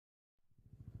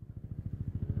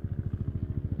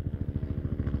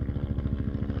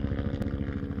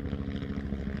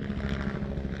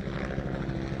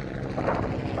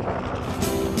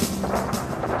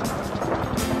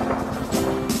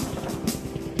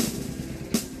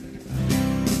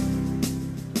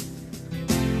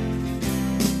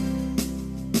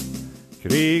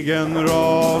Krigen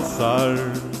rasar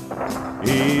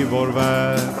i vår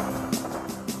värld.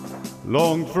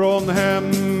 Långt från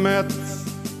hemmets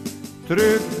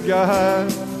trygga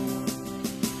härd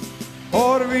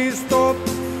har vi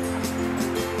stått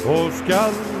och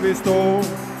skall vi stå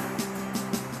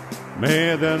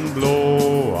med den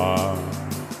blåa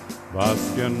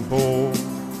baskern på.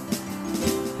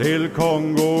 Till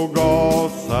Kongo,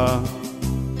 Gaza,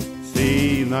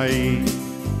 Sinai,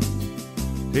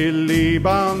 till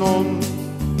Libanon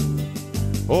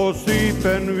och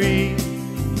Cypern vi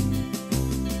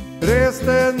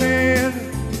reste ner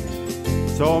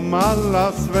som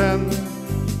alla svens.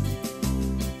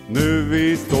 Nu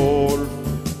vi står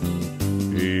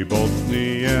i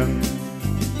Bosnien,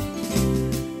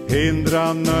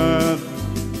 hindrar nöd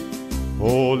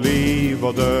och liv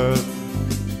och död.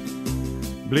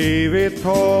 Blivit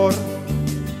har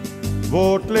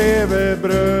vårt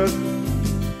levebröd,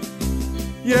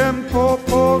 jämt på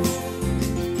post,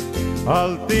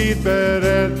 alltid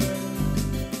beredd.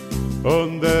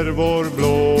 Under vår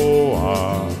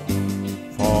blåa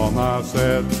fana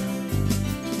sedd.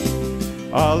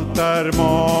 Allt är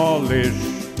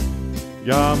Malirs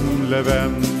gamle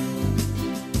vän.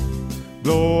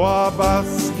 Blåa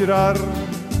baskrar,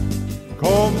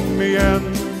 kom igen.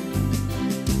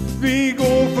 Vi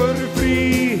går för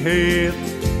frihet,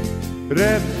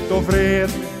 rätt och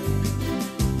fred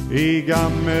i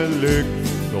Gammel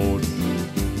Yxors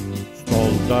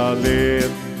stolta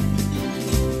led.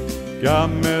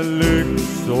 Gammel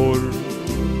Yxor,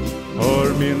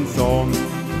 hör min sång.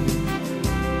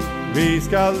 Vi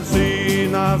skall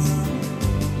synas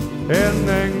än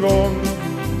en gång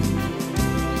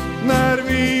när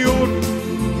vi gjort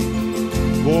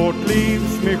vårt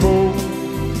livs mission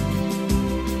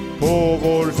på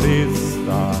vår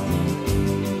sista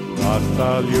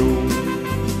bataljon.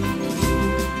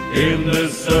 In the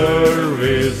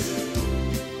service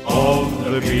of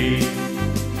the beat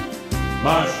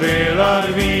marscherar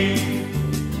vi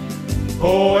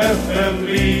på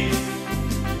FN-Yxor.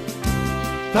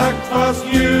 Taktfast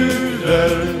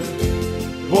ljuder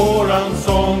våran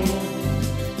sång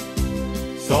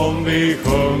som vi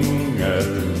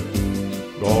sjunger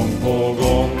gång på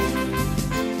gång.